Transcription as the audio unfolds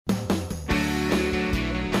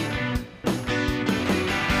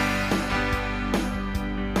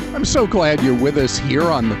I'm so glad you're with us here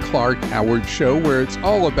on the Clark Howard Show, where it's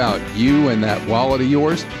all about you and that wallet of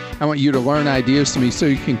yours. I want you to learn ideas to me so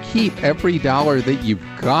you can keep every dollar that you've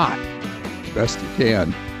got best you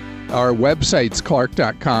can. Our websites,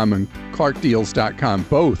 clark.com and clarkdeals.com,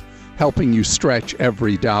 both helping you stretch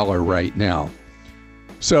every dollar right now.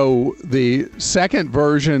 So the second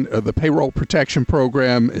version of the Payroll Protection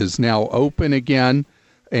Program is now open again,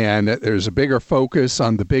 and there's a bigger focus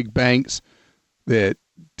on the big banks that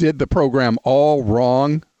did the program all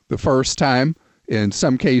wrong the first time, in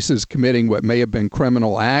some cases committing what may have been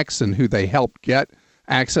criminal acts and who they helped get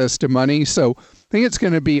access to money. So I think it's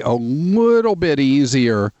going to be a little bit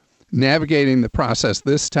easier navigating the process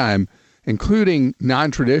this time, including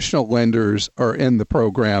non-traditional lenders are in the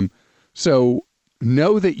program. So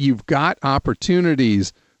know that you've got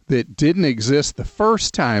opportunities that didn't exist the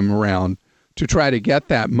first time around to try to get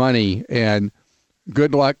that money. And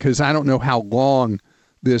good luck, because I don't know how long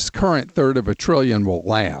this current third of a trillion will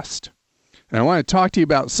last. And I want to talk to you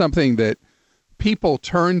about something that people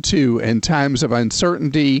turn to in times of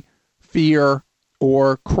uncertainty, fear,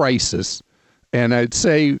 or crisis. And I'd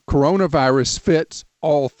say coronavirus fits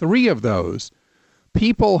all three of those.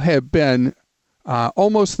 People have been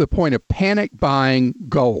almost to the point of panic buying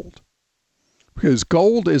gold, because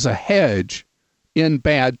gold is a hedge in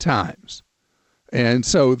bad times. And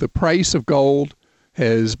so the price of gold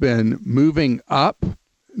has been moving up,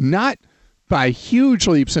 not by huge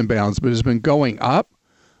leaps and bounds, but has been going up.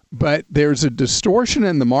 But there's a distortion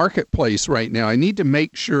in the marketplace right now. I need to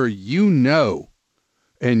make sure you know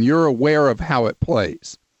and you're aware of how it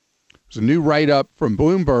plays. There's a new write-up from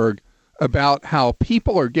Bloomberg about how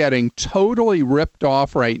people are getting totally ripped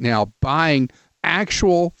off right now buying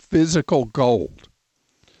actual physical gold.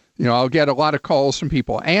 You know, I'll get a lot of calls from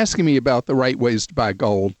people asking me about the right ways to buy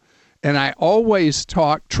gold, and I always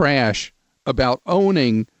talk trash about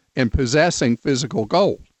owning and possessing physical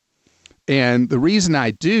gold. And the reason I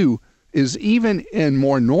do is even in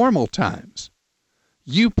more normal times,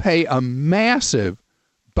 you pay a massive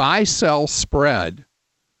buy-sell spread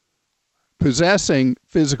possessing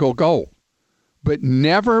physical gold, but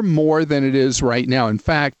never more than it is right now. In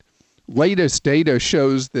fact, latest data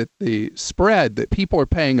shows that the spread that people are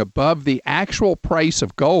paying above the actual price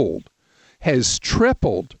of gold has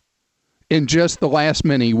tripled in just the last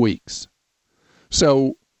many weeks.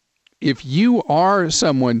 So if you are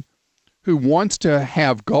someone who wants to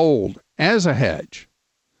have gold as a hedge,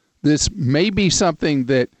 this may be something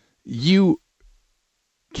that you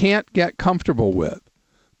can't get comfortable with,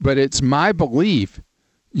 but it's my belief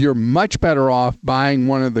you're much better off buying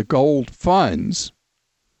one of the gold funds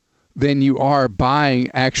than you are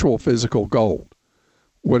buying actual physical gold.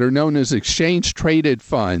 What are known as exchange-traded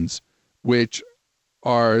funds, which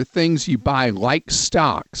are things you buy like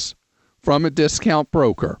stocks from a discount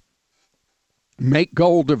broker, make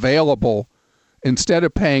gold available instead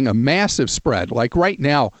of paying a massive spread. Like right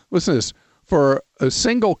now, listen to this, for a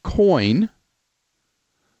single coin,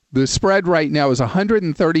 the spread right now is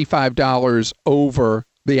 $135 over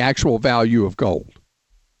the actual value of gold.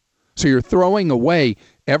 So you're throwing away,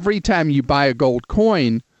 every time you buy a gold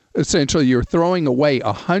coin, essentially you're throwing away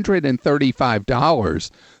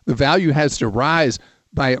 $135. The value has to rise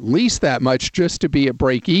by at least that much just to be at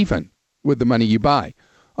break even with the money you buy.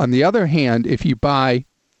 On the other hand, if you buy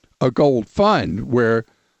a gold fund where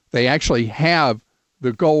they actually have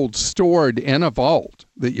the gold stored in a vault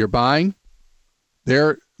that you're buying,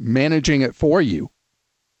 they're managing it for you.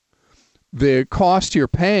 The cost you're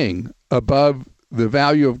paying above the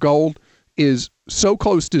value of gold is so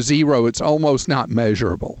close to zero, it's almost not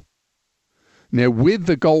measurable. Now, with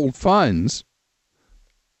the gold funds,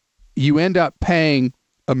 you end up paying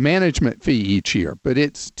a management fee each year, but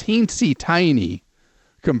it's teensy tiny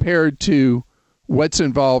compared to what's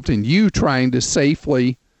involved in you trying to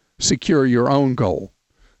safely secure your own gold.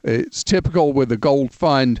 It's typical with a gold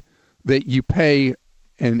fund that you pay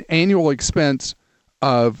an annual expense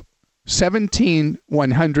of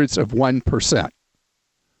 17/100%,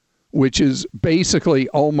 which is basically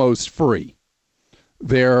almost free.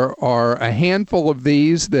 There are a handful of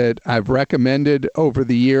these that I've recommended over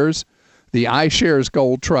the years. The iShares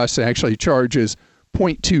Gold Trust actually charges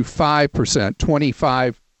 0.25%,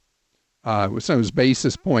 25 with some of those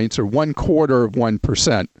basis points, or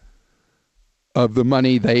 0.25% of the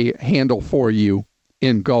money they handle for you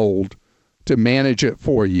in gold to manage it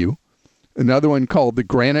for you. Another one called the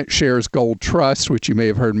Granite Shares Gold Trust, which you may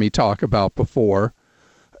have heard me talk about before.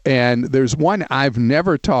 And there's one I've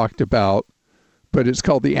never talked about, but it's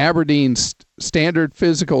called the Aberdeen Standard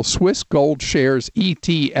Physical Swiss Gold Shares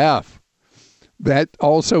ETF. That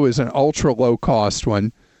also is an ultra low cost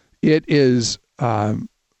one. It is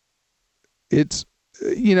it's,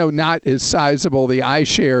 not as sizable. The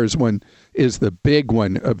iShares one is the big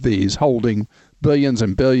one of these, holding billions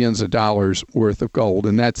and billions of dollars worth of gold.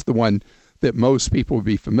 And that's the one that most people would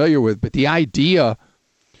be familiar with. But the idea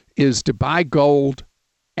is to buy gold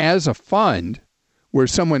as a fund where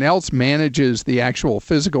someone else manages the actual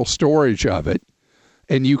physical storage of it,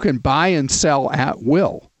 and you can buy and sell at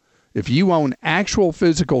will. If you own actual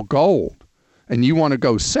physical gold and you want to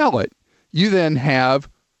go sell it, you then have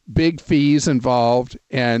big fees involved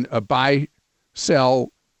and a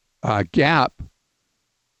buy-sell gap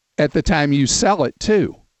at the time you sell it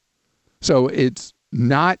too. So it's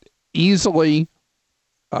not easily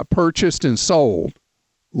purchased and sold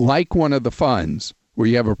like one of the funds where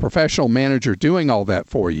you have a professional manager doing all that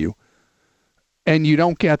for you, and you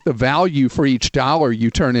don't get the value for each dollar you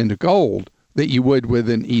turn into gold that you would with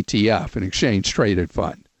an ETF, an exchange-traded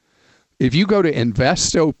fund. If you go to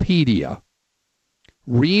Investopedia,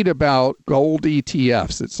 read about gold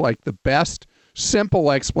ETFs. It's like the best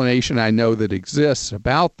simple explanation I know that exists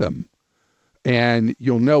about them, and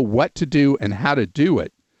you'll know what to do and how to do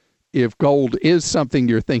it if gold is something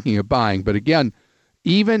you're thinking of buying. But again,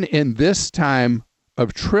 even in this time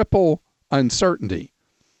of triple uncertainty,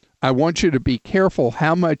 I want you to be careful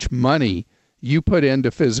how much money you put into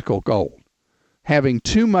physical gold. Having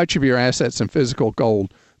too much of your assets in physical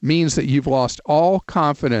gold means that you've lost all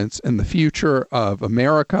confidence in the future of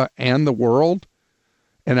America and the world,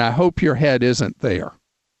 and I hope your head isn't there.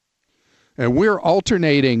 And we're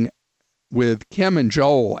alternating with Kim and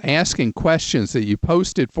Joel asking questions that you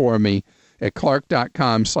posted for me at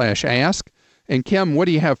clark.com/ask. And Kim, what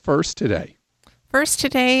do you have first today? First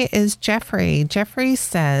today is Jeffrey. Jeffrey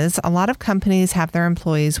says a lot of companies have their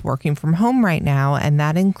employees working from home right now, and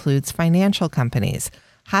that includes financial companies.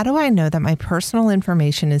 How do I know that my personal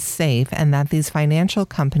information is safe and that these financial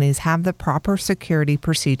companies have the proper security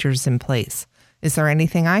procedures in place? Is there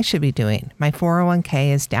anything I should be doing? My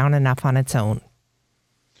 401k is down enough on its own.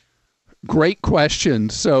 Great question.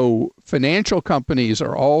 So financial companies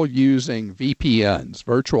are all using VPNs,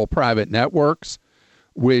 virtual private networks,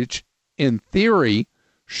 which in theory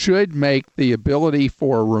should make the ability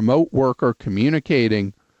for a remote worker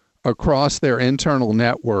communicating across their internal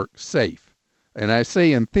network safe. And I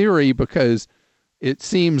say in theory because it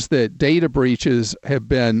seems that data breaches have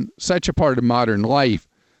been such a part of modern life,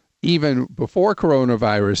 even before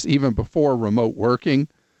coronavirus, even before remote working.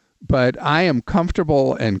 But I am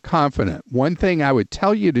comfortable and confident. One thing I would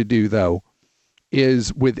tell you to do, though,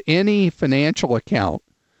 is with any financial account,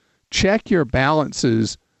 check your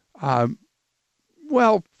balances,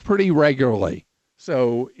 pretty regularly.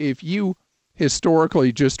 So if you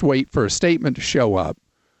historically just wait for a statement to show up,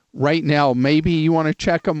 right now, maybe you want to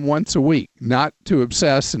check them once a week, not to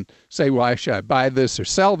obsess and say, why should I buy this or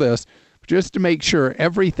sell this, just to make sure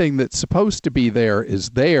everything that's supposed to be there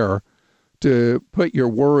is there to put your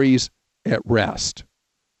worries at rest.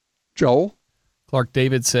 Joel? Clark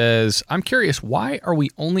David says, I'm curious, why are we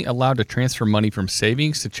only allowed to transfer money from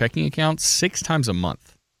savings to checking accounts 6 times a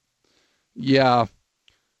month? Yeah.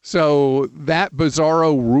 So that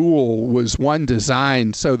bizarro rule was one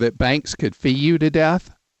designed so that banks could fee you to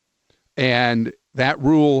death. And that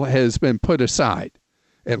rule has been put aside,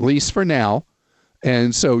 at least for now.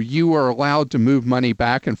 And so you are allowed to move money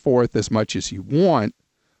back and forth as much as you want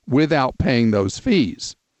without paying those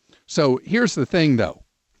fees. So here's the thing, though.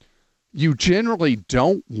 You generally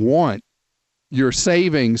don't want your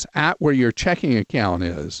savings at where your checking account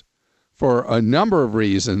is for a number of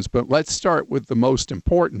reasons, but let's start with the most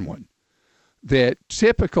important one. That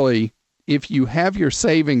typically, if you have your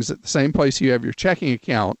savings at the same place you have your checking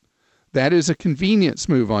account, that is a convenience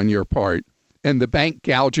move on your part, and the bank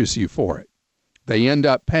gouges you for it. They end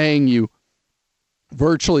up paying you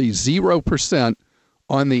virtually 0%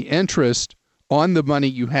 on the interest on the money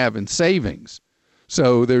you have in savings.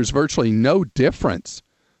 So there's virtually no difference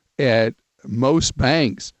at most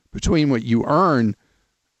banks between what you earn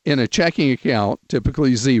in a checking account,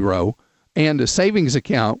 typically 0, and a savings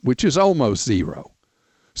account, which is almost 0.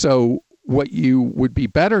 So what you would be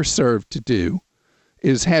better served to do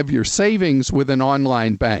is have your savings with an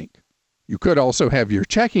online bank. You could also have your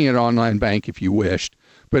checking at an online bank if you wished,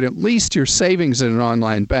 but at least your savings at an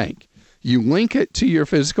online bank. You link it to your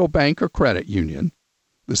physical bank or credit union,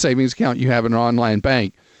 the savings account you have in an online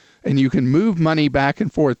bank, and you can move money back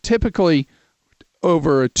and forth typically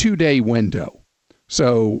over a 2-day window.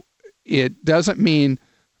 So it doesn't mean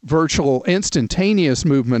virtual instantaneous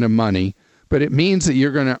movement of money, but it means that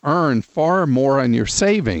you're going to earn far more on your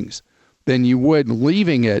savings than you would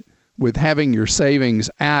leaving it with having your savings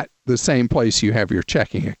at the same place you have your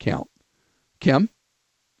checking account. Kim?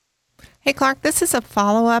 Hey, Clark, this is a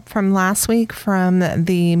follow-up from last week from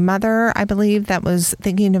the mother, I believe, that was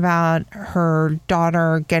thinking about her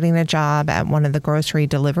daughter getting a job at one of the grocery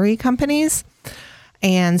delivery companies.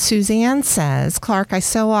 And Suzanne says, Clark, I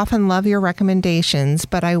so often love your recommendations,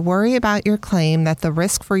 but I worry about your claim that the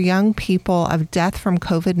risk for young people of death from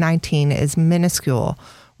COVID-19 is minuscule.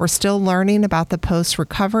 We're still learning about the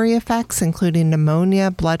post-recovery effects, including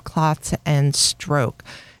pneumonia, blood clots, and stroke.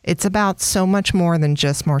 It's about so much more than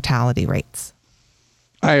just mortality rates.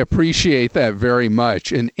 I appreciate that very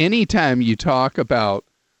much. And anytime you talk about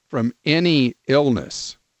from any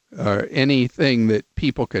illness or anything that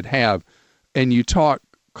people could have, and you talk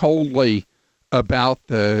coldly about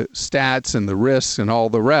the stats and the risks and all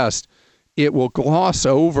the rest, it will gloss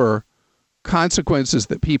over consequences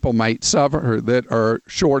that people might suffer that are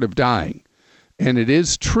short of dying. And it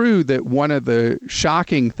is true that one of the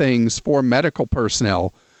shocking things for medical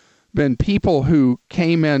personnel been people who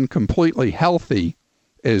came in completely healthy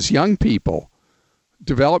as young people,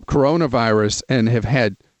 developed coronavirus, and have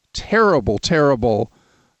had terrible, terrible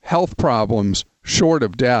health problems short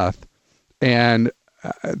of death. And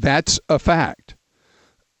that's a fact.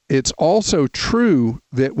 It's also true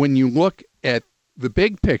that when you look at the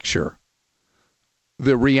big picture,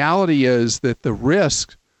 the reality is that the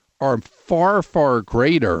risks are far, far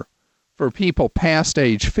greater for people past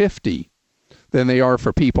age 50 than they are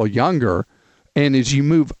for people younger. And as you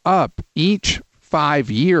move up each 5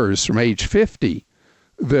 years from age 50,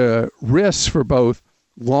 the risks for both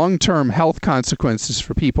long-term health consequences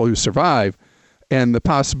for people who survive and the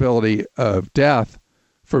possibility of death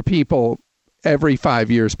for people every 5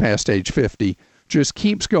 years past age 50 just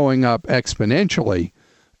keeps going up exponentially.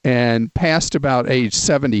 And past about age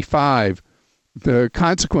 75, the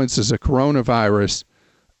consequences of coronavirus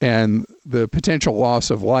and the potential loss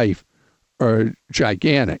of life are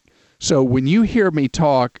gigantic. So when you hear me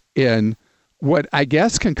talk in what I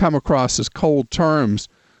guess can come across as cold terms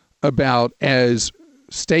about as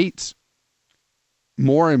states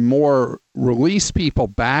more and more release people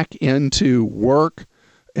back into work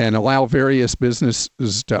and allow various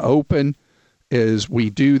businesses to open as we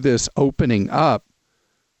do this opening up,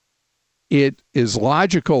 it is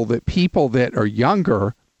logical that people that are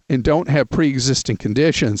younger and don't have pre-existing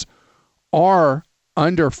conditions are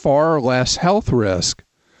under far less health risk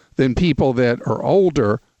than people that are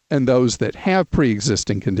older and those that have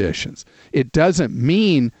pre-existing conditions. It doesn't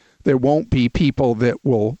mean there won't be people that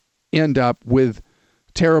will end up with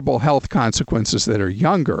terrible health consequences that are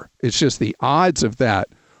younger. It's just the odds of that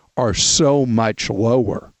are so much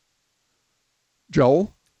lower.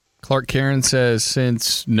 Joel? Clark Karen says,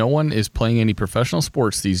 since no one is playing any professional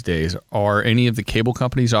sports these days, are any of the cable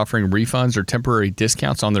companies offering refunds or temporary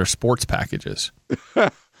discounts on their sports packages?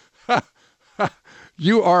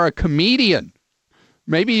 You are a comedian.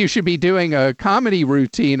 Maybe you should be doing a comedy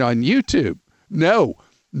routine on YouTube. No,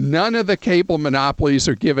 none of the cable monopolies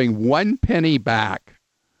are giving 1 penny back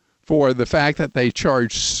for the fact that they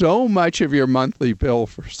charge so much of your monthly bill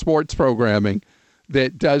for sports programming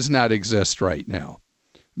that does not exist right now.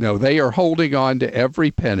 No, they are holding on to every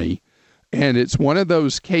penny, and it's one of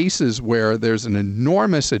those cases where there's an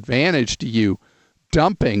enormous advantage to you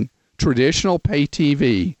dumping traditional pay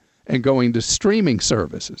TV and going to streaming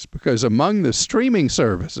services, because among the streaming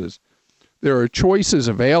services, there are choices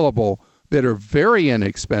available that are very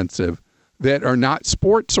inexpensive, that are not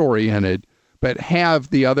sports-oriented, but have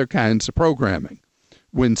the other kinds of programming.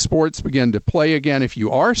 When sports begin to play again, if you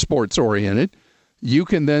are sports-oriented, you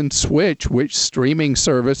can then switch which streaming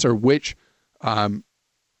service or which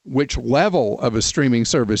level of a streaming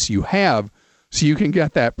service you have so you can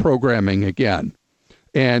get that programming again.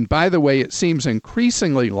 And by the way, it seems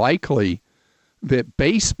increasingly likely that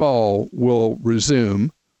baseball will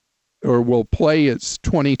resume or will play its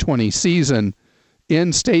 2020 season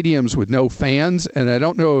in stadiums with no fans. And I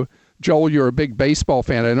don't know, Joel, you're a big baseball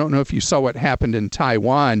fan. I don't know if you saw what happened in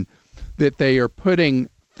Taiwan, that they are putting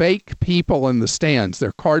fake people in the stands.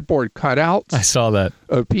 They're cardboard cutouts. I saw that.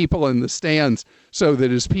 Of people in the stands so that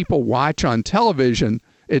as people watch on television,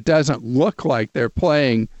 it doesn't look like they're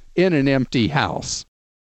playing in an empty house.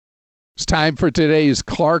 It's time for today's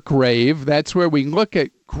Clark Rave. That's where we look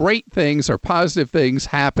at great things or positive things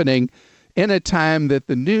happening in a time that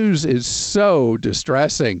the news is so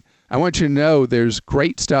distressing. I want you to know there's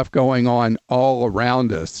great stuff going on all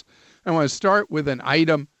around us. I want to start with an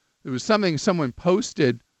item. It was something someone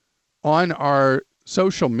posted on our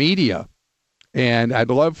social media, and I'd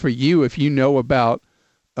love for you, if you know about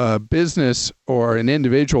a business or an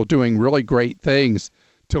individual doing really great things,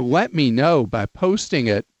 to let me know by posting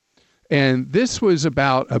it. And this was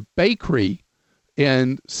about a bakery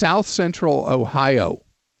in South Central Ohio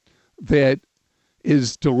that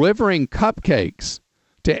is delivering cupcakes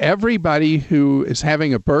to everybody who is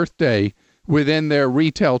having a birthday within their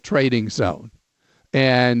retail trading zone.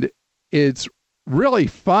 And it's really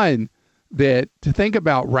fun to think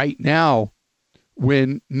about right now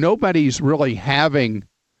when nobody's really having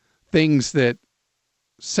things that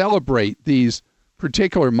celebrate these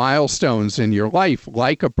particular milestones in your life,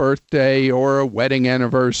 like a birthday or a wedding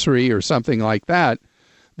anniversary or something like that,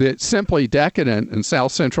 that Simply Decadent in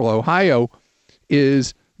South Central Ohio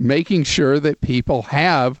is making sure that people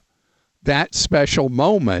have that special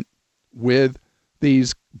moment with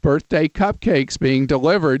these birthday cupcakes being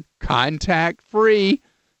delivered contact-free,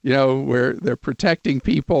 where they're protecting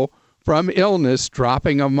people from illness,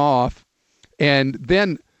 dropping them off. And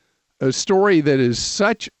then a story that is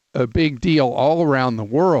such a big deal all around the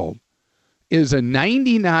world is a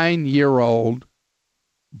 99-year-old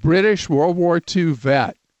British World War II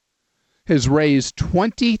vet has raised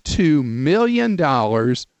 $22 million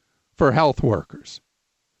for health workers.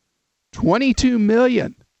 $22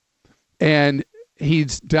 million. And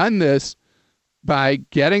he's done this by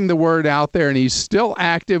getting the word out there, and he's still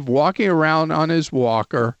active, walking around on his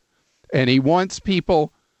walker, and he wants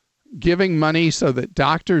people giving money so that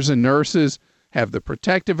doctors and nurses have the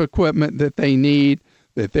protective equipment that they need,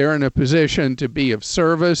 that they're in a position to be of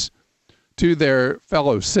service to their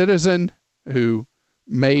fellow citizen who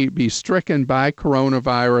may be stricken by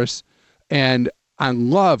coronavirus. And I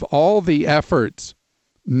love all the efforts,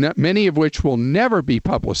 many of which will never be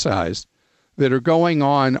publicized, that are going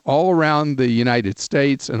on all around the United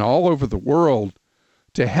States and all over the world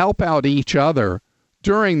to help out each other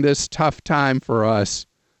during this tough time for us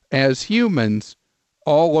as humans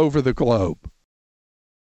all over the globe.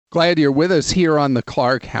 Glad you're with us here on the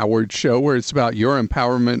Clark Howard Show, where it's about your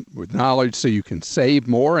empowerment with knowledge so you can save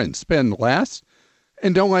more and spend less.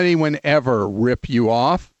 And don't let anyone ever rip you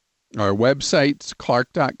off. Our websites,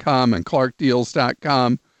 clark.com and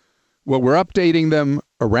clarkdeals.com. Well, we're updating them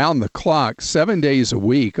around the clock, 7 days a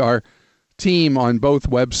week. Our team on both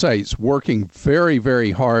websites working very,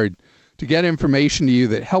 very hard to get information to you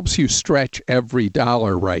that helps you stretch every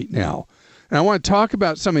dollar right now. And I want to talk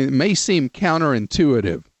about something that may seem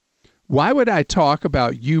counterintuitive. Why would I talk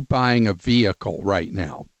about you buying a vehicle right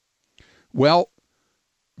now? Well,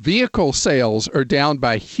 vehicle sales are down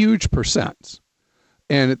by huge percents.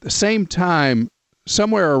 And at the same time,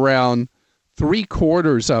 somewhere around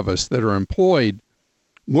 3/4 of us that are employed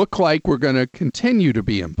look like we're going to continue to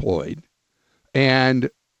be employed. And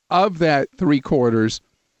of that 3/4,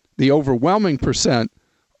 the overwhelming percent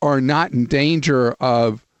are not in danger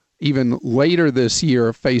of even later this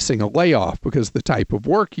year facing a layoff because of the type of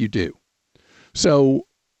work you do. So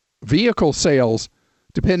vehicle sales,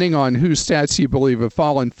 depending on whose stats you believe, have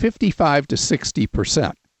fallen 55 to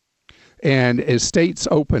 60%. And as states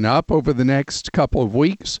open up over the next couple of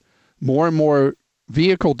weeks, more and more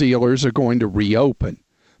vehicle dealers are going to reopen.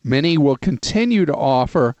 Many will continue to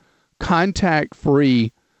offer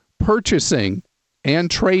contact-free purchasing and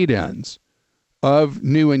trade-ins of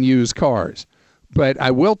new and used cars. But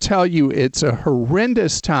I will tell you, it's a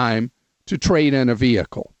horrendous time to trade in a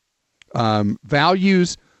vehicle.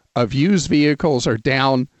 Values of used vehicles are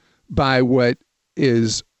down by what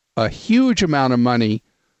is a huge amount of money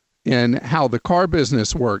in how the car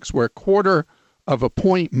business works, where 1/4 of a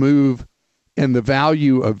point move in the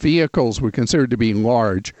value of vehicles we consider to be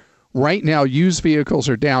large. Right now, used vehicles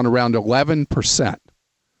are down around 11%.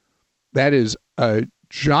 That is a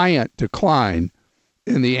giant decline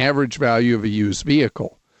in the average value of a used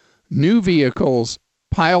vehicle. New vehicles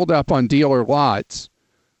piled up on dealer lots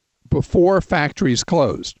before factories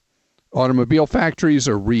closed. Automobile factories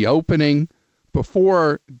are reopening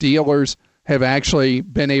before dealers have actually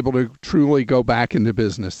been able to truly go back into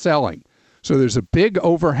business selling. So there's a big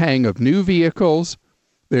overhang of new vehicles.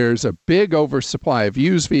 There's a big oversupply of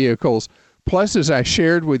used vehicles. Plus, as I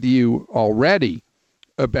shared with you already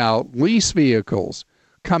about lease vehicles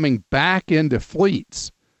coming back into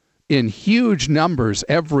fleets in huge numbers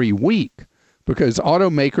every week because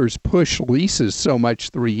automakers pushed leases so much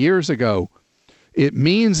 3 years ago, it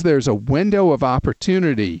means there's a window of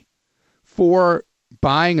opportunity for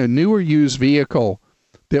buying a new or used vehicle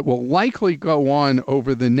that will likely go on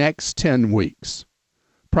over the next 10 weeks,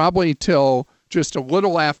 probably till just a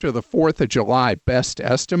little after the 4th of July, best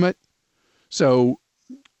estimate. So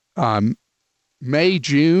May,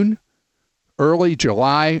 June, early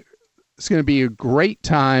July, it's going to be a great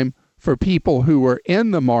time for people who are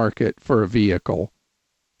in the market for a vehicle,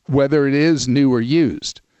 whether it is new or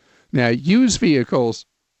used. Now, used vehicles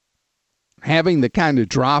having the kind of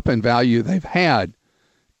drop in value they've had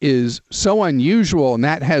is so unusual, and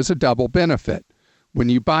that has a double benefit. When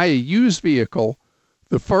you buy a used vehicle,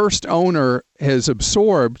 the first owner has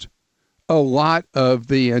absorbed a lot of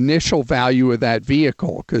the initial value of that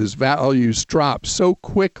vehicle because values drop so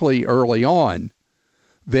quickly early on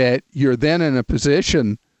that you're then in a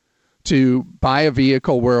position to buy a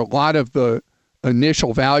vehicle where a lot of the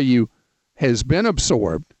initial value has been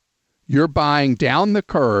absorbed. You're buying down the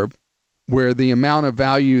curve where the amount of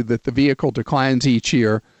value that the vehicle declines each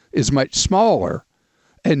year is much smaller.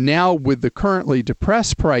 And now with the currently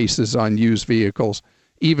depressed prices on used vehicles,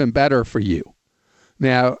 even better for you.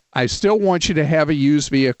 Now, I still want you to have a used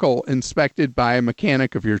vehicle inspected by a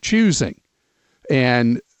mechanic of your choosing.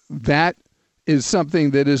 And that is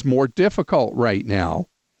something that is more difficult right now,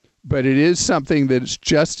 but it is something that is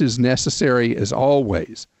just as necessary as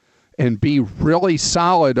always. And be really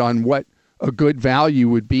solid on what a good value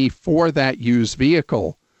would be for that used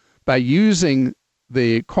vehicle by using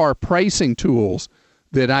the car pricing tools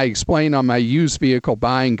that I explain on my used vehicle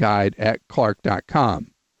buying guide at Clark.com.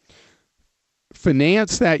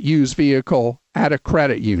 Finance that used vehicle at a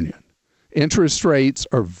credit union. Interest rates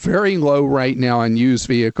are very low right now on used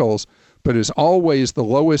vehicles, but as always, the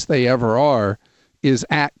lowest they ever are is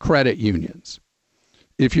at credit unions.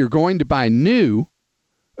 If you're going to buy new,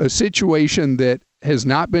 a situation that has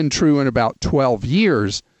not been true in about 12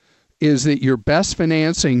 years is that your best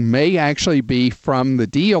financing may actually be from the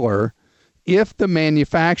dealer if the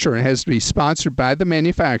manufacturer, and it has to be sponsored by the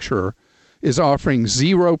manufacturer, is offering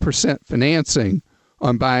 0% financing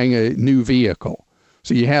on buying a new vehicle.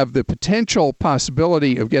 So you have the potential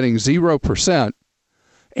possibility of getting 0%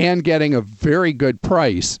 and getting a very good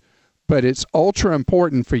price, but it's ultra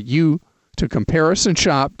important for you to comparison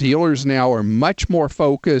shop. Dealers now are much more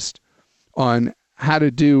focused on how to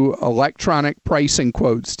do electronic pricing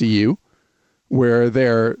quotes to you, where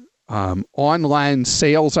their online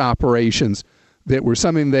sales operations that were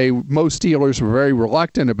something most dealers were very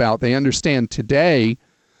reluctant about. They understand today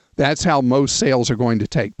that's how most sales are going to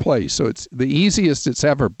take place. So it's the easiest it's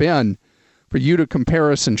ever been for you to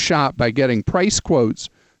comparison shop by getting price quotes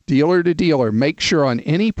dealer to dealer. Make sure on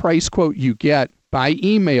any price quote you get by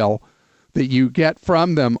email that you get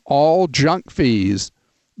from them all junk fees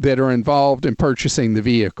that are involved in purchasing the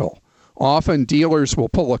vehicle. Often dealers will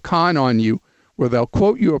pull a con on you where they'll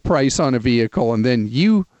quote you a price on a vehicle and then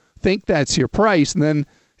you think that's your price, and then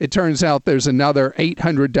it turns out there's another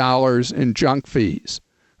 $800 in junk fees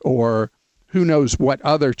or who knows what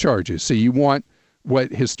other charges. So you want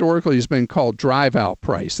what historically has been called drive-out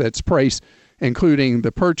price. That's price including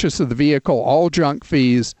the purchase of the vehicle, all junk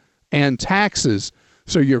fees, and taxes.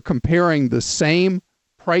 So you're comparing the same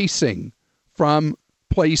pricing from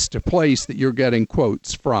place to place that you're getting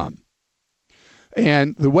quotes from.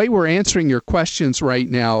 And the way we're answering your questions right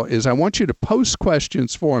now is I want you to post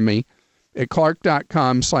questions for me at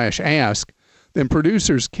clark.com/ask. Then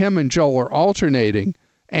producers Kim and Joel are alternating,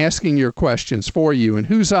 asking your questions for you. And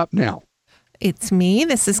who's up now? It's me.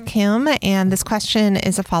 This is Kim, and this question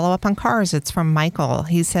is a follow-up on cars. It's from Michael.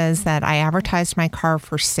 He says that I advertised my car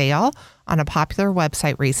for sale on a popular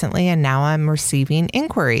website recently, and now I'm receiving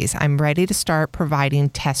inquiries. I'm ready to start providing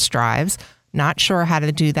test drives. Not sure how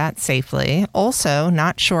to do that safely. Also,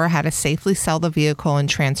 not sure how to safely sell the vehicle and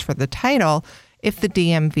transfer the title if the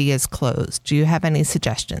DMV is closed. Do you have any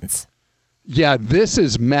suggestions? Yeah, this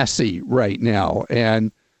is messy right now,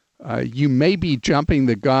 and you may be jumping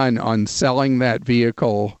the gun on selling that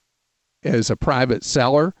vehicle as a private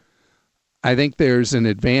seller. I think there's an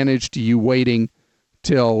advantage to you waiting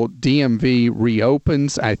till DMV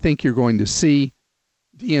reopens. I think you're going to see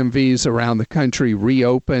DMVs around the country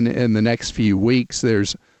reopen in the next few weeks.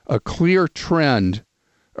 There's a clear trend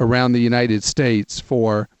around the United States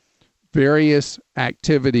for various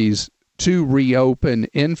activities to reopen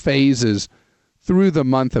in phases through the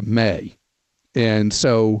month of May. And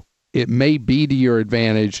so it may be to your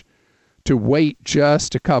advantage to wait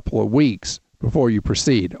just a couple of weeks before you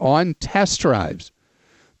proceed. On test drives,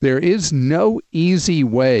 there is no easy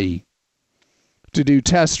way to do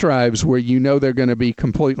test drives where you know they're going to be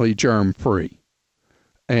completely germ-free.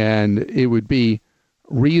 And it would be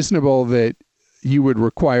reasonable that you would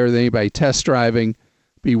require that anybody test driving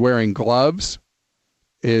be wearing gloves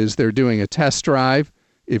as they're doing a test drive.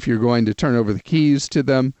 If you're going to turn over the keys to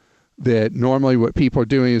them, that normally what people are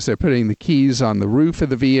doing is they're putting the keys on the roof of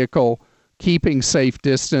the vehicle, keeping safe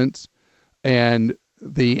distance, and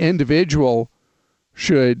the individual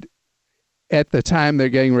should, at the time they're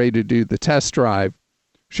getting ready to do the test drive,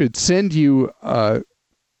 should send you a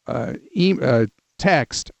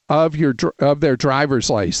text of their driver's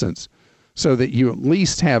license so that you at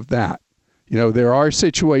least have that. You know, there are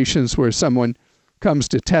situations where someone comes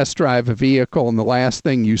to test drive a vehicle and the last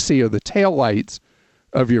thing you see are the taillights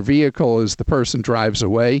of your vehicle as the person drives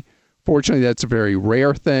away. Fortunately, that's a very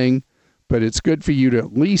rare thing, but it's good for you to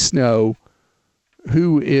at least know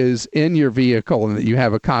who is in your vehicle and that you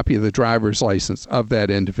have a copy of the driver's license of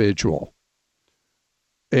that individual.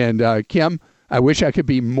 And Kim, I wish I could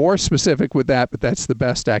be more specific with that, but that's the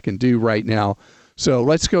best I can do right now. So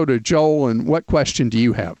let's go to Joel, and what question do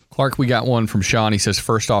you have? Clark, we got one from Sean. He says,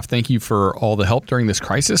 first off, thank you for all the help during this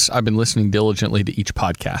crisis. I've been listening diligently to each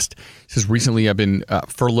podcast. He says, recently I've been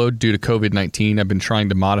furloughed due to COVID-19. I've been trying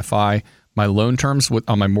to modify my loan terms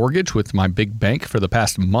on my mortgage with my big bank for the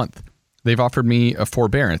past month. They've offered me a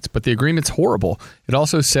forbearance, but the agreement's horrible. It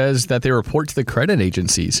also says that they report to the credit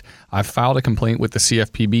agencies. I've filed a complaint with the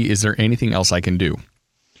CFPB. Is there anything else I can do?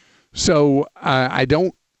 So I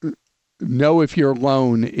don't know if your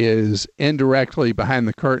loan is indirectly behind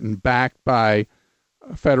the curtain backed by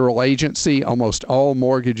a federal agency. Almost all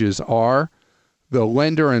mortgages are. The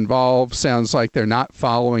lender involved sounds like they're not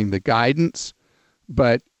following the guidance.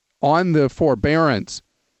 But on the forbearance,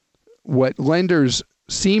 what lenders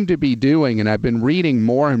seem to be doing, and I've been reading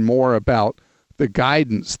more and more about the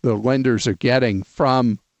guidance the lenders are getting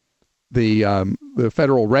from the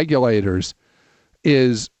federal regulators,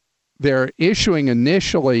 is they're issuing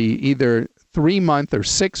initially either 3-month or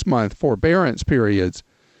 6-month forbearance periods,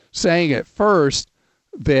 saying at first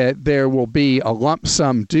that there will be a lump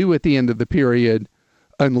sum due at the end of the period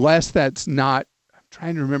unless that's not, I'm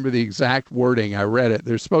trying to remember the exact wording, I read it.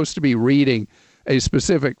 They're supposed to be reading a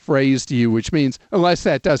specific phrase to you, which means unless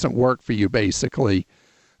that doesn't work for you, basically.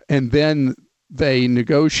 And then they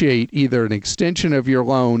negotiate either an extension of your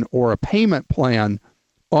loan or a payment plan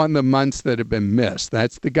on the months that have been missed.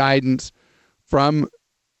 That's the guidance from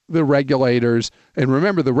the regulators. And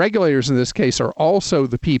remember, the regulators in this case are also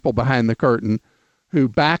the people behind the curtain who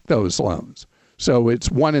back those loans. So it's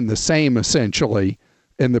one and the same, essentially.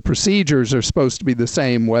 And the procedures are supposed to be the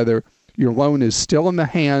same, whether your loan is still in the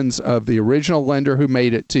hands of the original lender who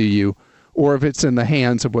made it to you, or if it's in the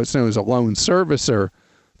hands of what's known as a loan servicer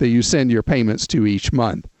that you send your payments to each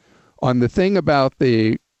month. On the thing about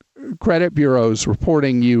the credit bureaus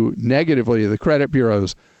reporting you negatively to the credit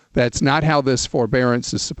bureaus, that's not how this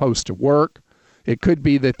forbearance is supposed to work. It could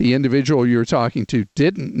be that the individual you're talking to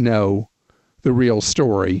didn't know the real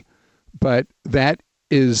story, but that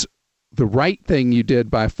is the right thing you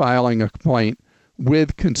did by filing a complaint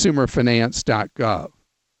with consumerfinance.gov.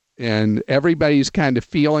 And everybody's kind of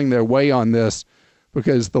feeling their way on this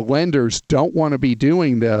because the lenders don't want to be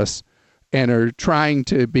doing this and are trying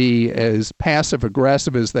to be as passive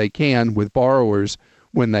aggressive as they can with borrowers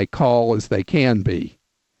when they call as they can be.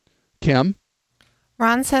 Kim?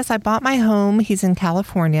 Ron says, I bought my home, he's in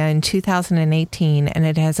California, in 2018, and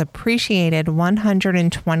it has appreciated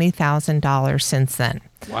 $120,000 since then.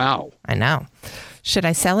 Wow. I know. Should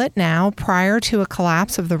I sell it now prior to a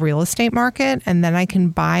collapse of the real estate market, and then I can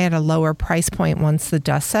buy at a lower price point once the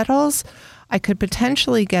dust settles? I could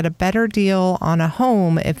potentially get a better deal on a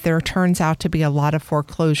home if there turns out to be a lot of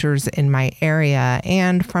foreclosures in my area.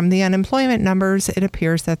 And from the unemployment numbers, it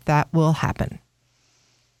appears that that will happen.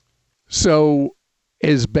 So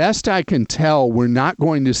as best I can tell, we're not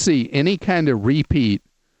going to see any kind of repeat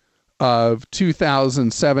of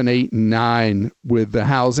 2007, 8, and 9 with the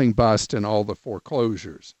housing bust and all the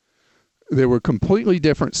foreclosures. There were completely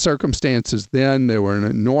different circumstances then. There were an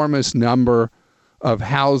enormous number of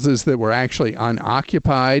houses that were actually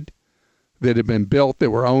unoccupied, that had been built, that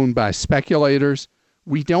were owned by speculators.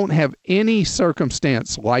 We don't have any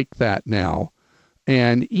circumstance like that now.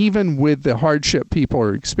 And even with the hardship people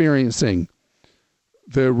are experiencing,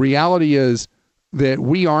 the reality is that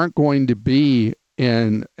we aren't going to be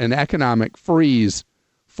in an economic freeze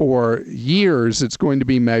for years. It's going to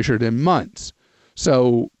be measured in months.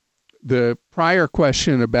 So the prior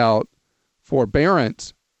question about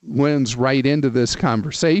forbearance lends right into this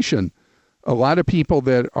conversation. A lot of people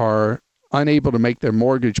that are unable to make their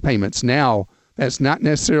mortgage payments now, that's not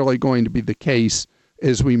necessarily going to be the case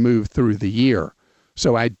as we move through the year.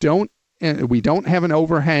 So we don't have an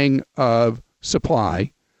overhang of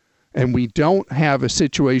supply, and we don't have a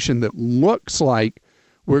situation that looks like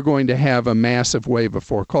we're going to have a massive wave of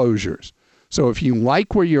foreclosures. So if you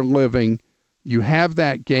like where you're living, you have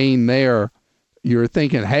that gain there, you're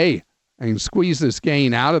thinking, hey, I can squeeze this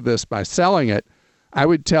gain out of this by selling it. I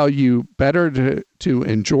would tell you better to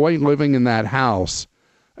enjoy living in that house,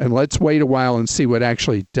 and let's wait a while and see what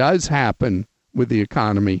actually does happen with the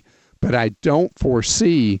economy. But I don't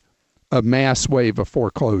foresee a mass wave of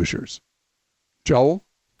foreclosures. Joel?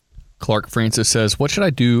 Clark Francis says, what should I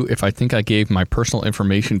do if I think I gave my personal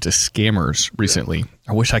information to scammers recently?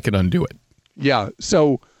 I wish I could undo it. Yeah.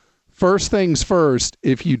 So first things first,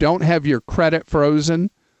 if you don't have your credit frozen,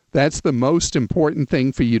 that's the most important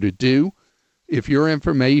thing for you to do. If your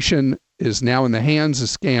information is now in the hands of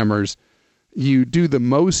scammers, you do the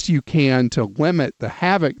most you can to limit the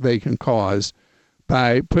havoc they can cause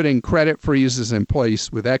by putting credit freezes in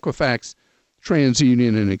place with Equifax,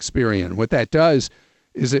 TransUnion, and Experian. What that does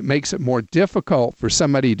is it makes it more difficult for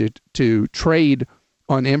somebody to trade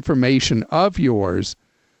on information of yours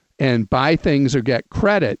and buy things or get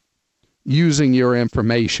credit using your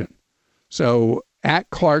information. So at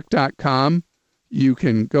Clark.com, you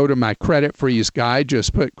can go to my credit freeze guide.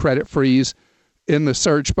 Just put credit freeze in the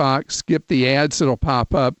search box, skip the ads that'll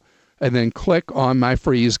pop up, and then click on my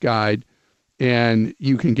freeze guide, and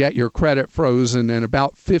you can get your credit frozen in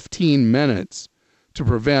about 15 minutes to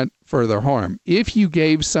prevent further harm. If you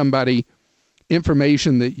gave somebody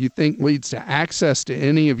information that you think leads to access to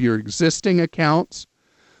any of your existing accounts,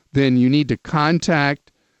 then you need to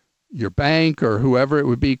contact your bank or whoever it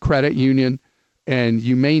would be, credit union, and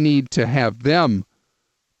you may need to have them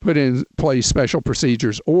put in place special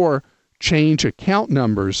procedures or change account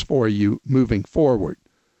numbers for you moving forward.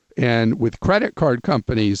 And with credit card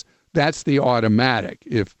companies, that's the automatic.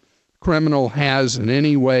 If criminal has in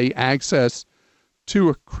any way access to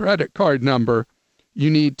a credit card number, you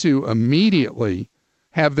need to immediately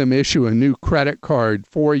have them issue a new credit card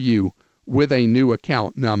for you with a new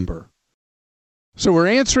account number. So we're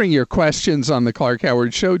answering your questions on the Clark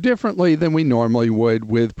Howard Show differently than we normally would,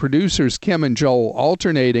 with producers Kim and Joel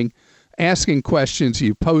alternating, asking questions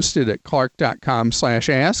you posted at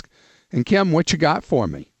clark.com/ask. And Kim, what you got for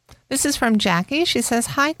me? This is from Jackie. She says,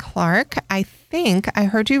 "Hi, Clark. I think I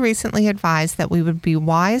heard you recently advise that we would be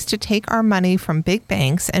wise to take our money from big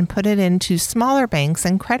banks and put it into smaller banks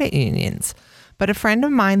and credit unions. But a friend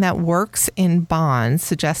of mine that works in bonds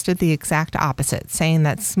suggested the exact opposite, saying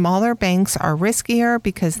that smaller banks are riskier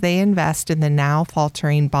because they invest in the now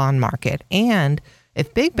faltering bond market. And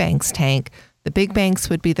if big banks tank, the big banks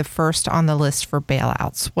would be the first on the list for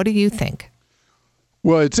bailouts. What do you think?"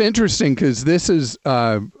 Well, it's interesting because this is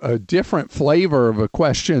a different flavor of a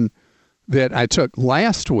question that I took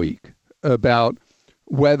last week about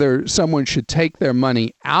whether someone should take their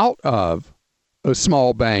money out of a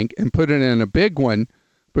small bank and put it in a big one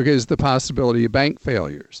because of the possibility of bank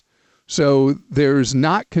failures. So there's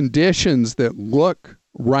not conditions that look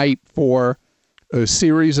right for a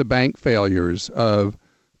series of bank failures of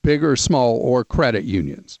big or small or credit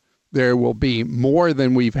unions. There will be more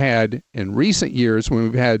than we've had in recent years when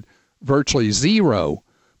we've had virtually zero,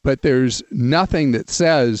 but there's nothing that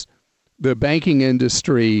says the banking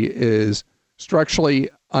industry is structurally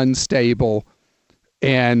unstable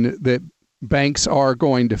and that banks are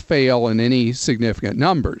going to fail in any significant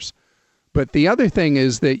numbers. But the other thing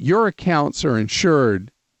is that your accounts are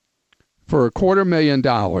insured for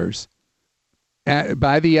 $250,000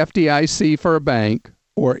 by the FDIC for a bank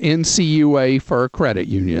or NCUA for a credit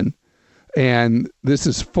union. And this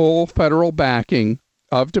is full federal backing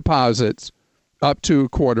of deposits up to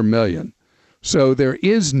 $250,000. So there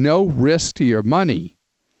is no risk to your money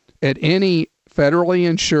at any federally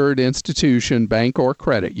insured institution, bank, or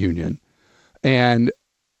credit union. And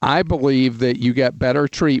I believe that you get better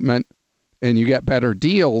treatment and you get better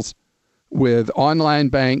deals with online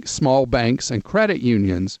banks, small banks, and credit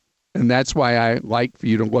unions. And that's why I like for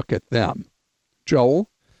you to look at them. Joel?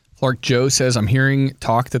 Clark Joe says, "I'm hearing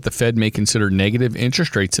talk that the Fed may consider negative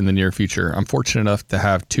interest rates in the near future. I'm fortunate enough to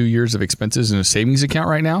have 2 years of expenses in a savings account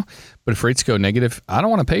right now, but if rates go negative, I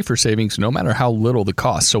don't want to pay for savings no matter how little the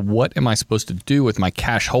cost. So what am I supposed to do with my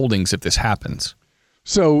cash holdings if this happens?"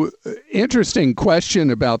 So interesting question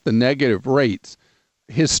about the negative rates.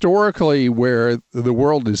 Historically, where the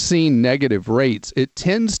world has seen negative rates, it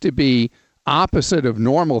tends to be opposite of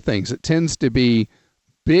normal things. It tends to be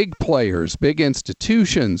big players, big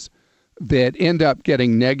institutions that end up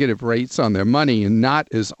getting negative rates on their money and not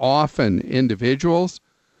as often individuals.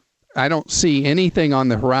 I don't see anything on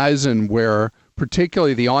the horizon where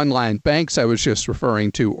particularly the online banks I was just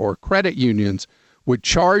referring to or credit unions would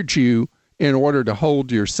charge you in order to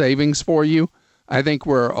hold your savings for you. I think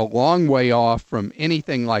we're a long way off from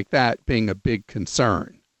anything like that being a big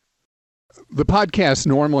concern. The podcast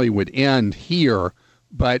normally would end here,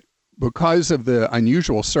 but because of the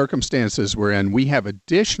unusual circumstances we're in, we have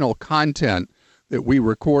additional content that we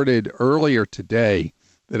recorded earlier today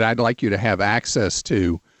that I'd like you to have access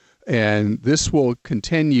to. And this will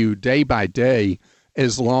continue day by day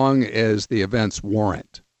as long as the events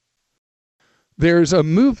warrant. There's a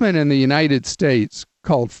movement in the United States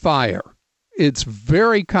called FIRE. It's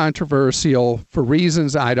very controversial for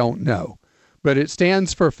reasons I don't know, but it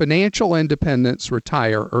stands for Financial Independence,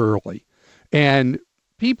 Retire Early. And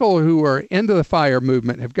people who are into the FIRE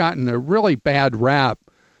movement have gotten a really bad rap,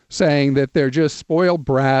 saying that they're just spoiled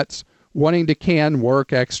brats wanting to can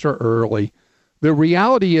work extra early. The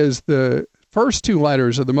reality is the first two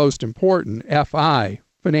letters are the most important, FI,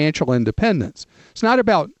 financial independence. It's not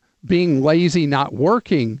about being lazy, not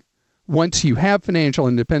working once you have financial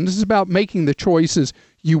independence. It's about making the choices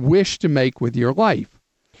you wish to make with your life.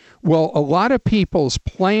 Well, a lot of people's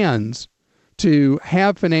plans to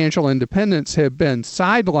have financial independence have been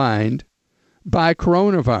sidelined by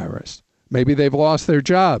coronavirus. Maybe they've lost their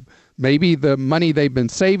job. Maybe the money they've been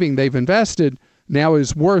saving, they've invested, now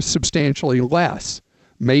is worth substantially less.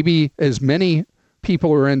 Maybe as many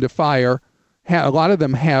people who are into FIRE, a lot of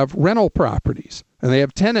them have rental properties, and they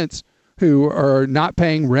have tenants who are not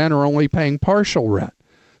paying rent or only paying partial rent.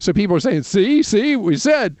 So people are saying, see, we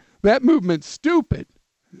said that movement's stupid.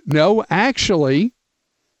 No, actually,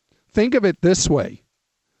 think of it this way.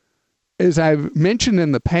 As I've mentioned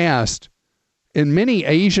in the past, in many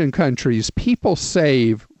Asian countries, people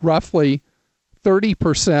save roughly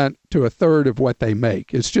 30% to a third of what they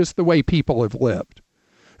make. It's just the way people have lived.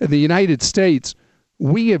 In the United States,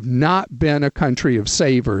 we have not been a country of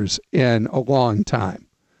savers in a long time.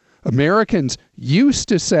 Americans used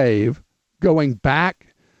to save, going back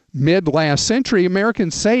mid-last century,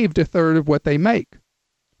 Americans saved a third of what they make.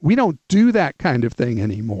 We don't do that kind of thing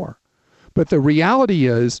anymore. But the reality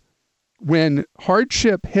is, when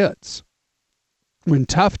hardship hits, when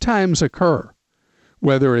tough times occur,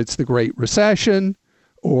 whether it's the Great Recession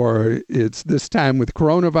or it's this time with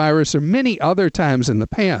coronavirus or many other times in the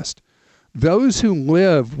past, those who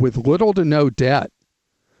live with little to no debt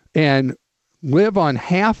and live on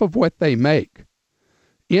half of what they make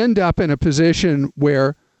end up in a position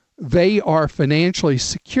where they are financially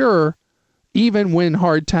secure even when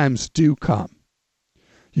hard times do come.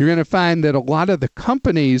 You're going to find that a lot of the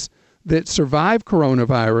companies that survive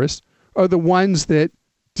coronavirus are the ones that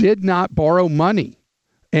did not borrow money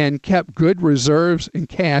and kept good reserves and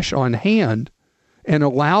cash on hand and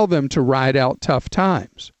allow them to ride out tough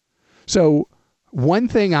times. So one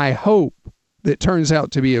thing I hope that turns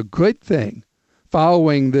out to be a good thing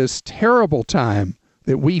following this terrible time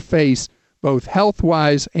that we face both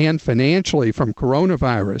health-wise and financially from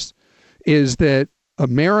coronavirus is that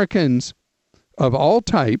Americans of all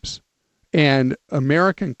types and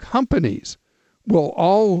American companies will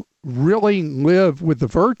all really live with the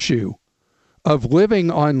virtue of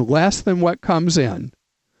living on less than what comes in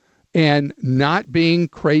and not being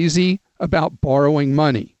crazy about borrowing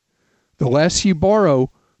money. The less you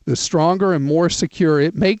borrow, the stronger and more secure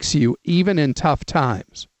it makes you, even in tough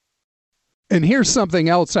times. And here's something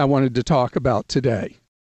else I wanted to talk about today.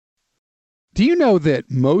 Do you know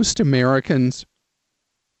that most Americans,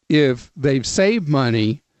 if they've saved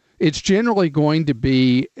money, it's generally going to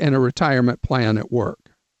be in a retirement plan at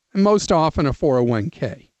work, and most often a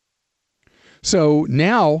 401k. So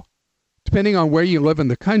now, depending on where you live in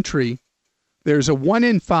the country, there's a 1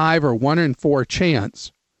 in 5 or 1 in 4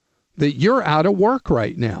 chance that you're out of work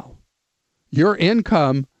right now. Your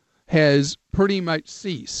income has pretty much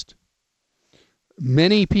ceased.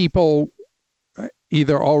 Many people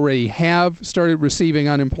either already have started receiving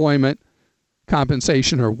unemployment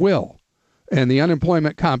compensation or will. And the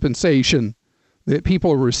unemployment compensation that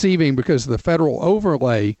people are receiving because of the federal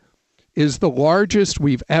overlay is the largest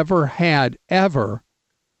we've ever had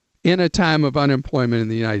in a time of unemployment in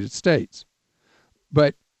the United States.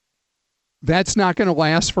 But that's not going to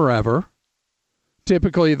last forever.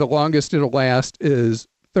 Typically, the longest it'll last is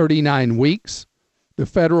 39 weeks. The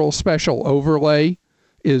federal special overlay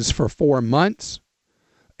is for 4 months.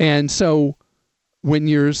 And so when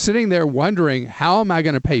you're sitting there wondering, how am I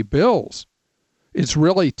going to pay bills? It's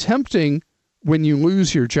really tempting when you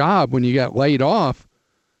lose your job, when you get laid off,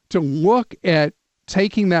 to look at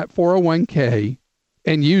taking that 401k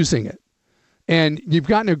and using it. And you've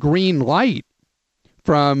gotten a green light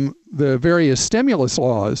from the various stimulus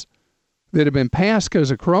laws that have been passed because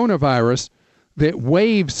of coronavirus that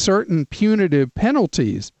waive certain punitive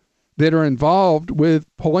penalties that are involved with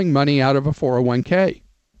pulling money out of a 401k.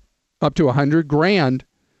 Up to $100,000,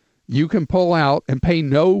 you can pull out and pay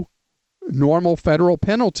no normal federal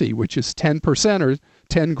penalty, which is 10% or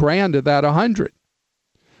 10 grand of that 100.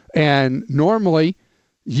 And normally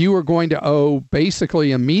you are going to owe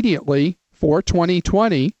basically immediately for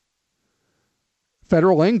 2020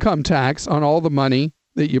 federal income tax on all the money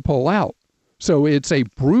that you pull out. So it's a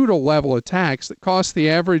brutal level of tax that costs the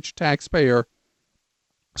average taxpayer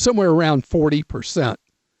somewhere around 40%.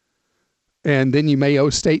 And then you may owe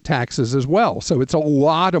state taxes as well. So it's a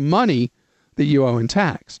lot of money that you owe in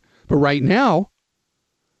tax. But right now,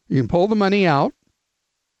 you can pull the money out,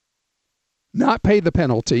 not pay the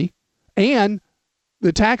penalty, and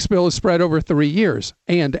the tax bill is spread over 3 years.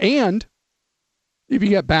 And if you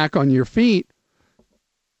get back on your feet,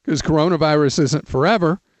 because coronavirus isn't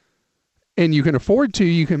forever, and you can afford to,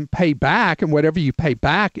 you can pay back, and whatever you pay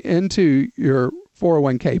back into your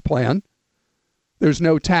 401k plan, there's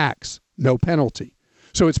no tax, no penalty.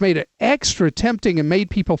 So it's made it extra tempting and made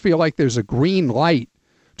people feel like there's a green light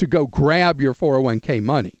to go grab your 401k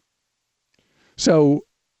money. So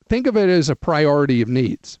think of it as a priority of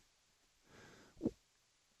needs.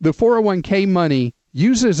 The 401k money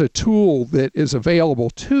uses a tool that is available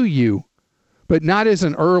to you, but not as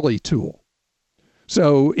an early tool.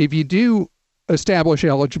 So if you do establish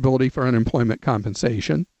eligibility for unemployment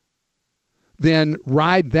compensation, then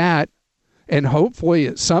ride that, and hopefully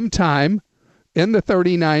at some time in the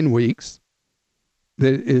 39 weeks,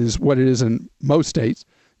 that is what it is in most states,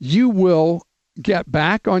 you will get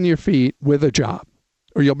back on your feet with a job,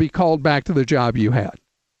 or you'll be called back to the job you had.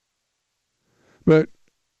 But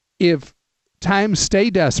if times stay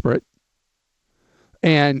desperate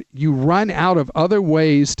and you run out of other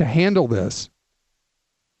ways to handle this,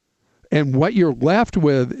 and what you're left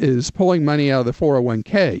with is pulling money out of the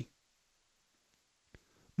 401k,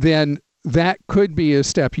 then that could be a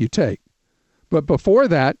step you take. But before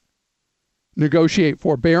that, negotiate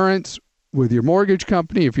forbearance with your mortgage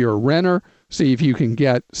company. If you're a renter, see if you can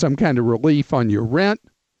get some kind of relief on your rent.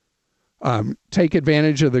 Take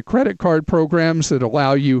advantage of the credit card programs that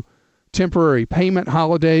allow you temporary payment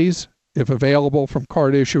holidays, if available, from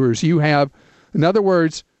card issuers you have. In other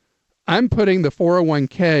words, I'm putting the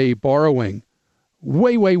 401k borrowing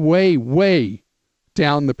way, way, way, way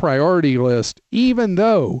down the priority list, even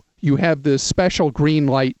though you have this special green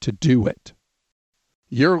light to do it.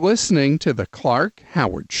 You're listening to The Clark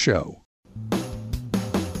Howard Show.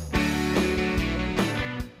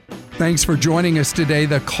 Thanks for joining us today.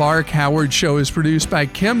 The Clark Howard Show is produced by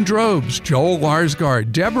Kim Drobes, Joel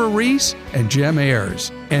Larsgaard, Deborah Reese, and Jim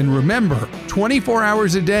Ayers. And remember, 24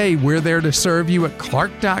 hours a day, we're there to serve you at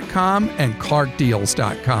Clark.com and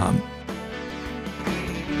ClarkDeals.com.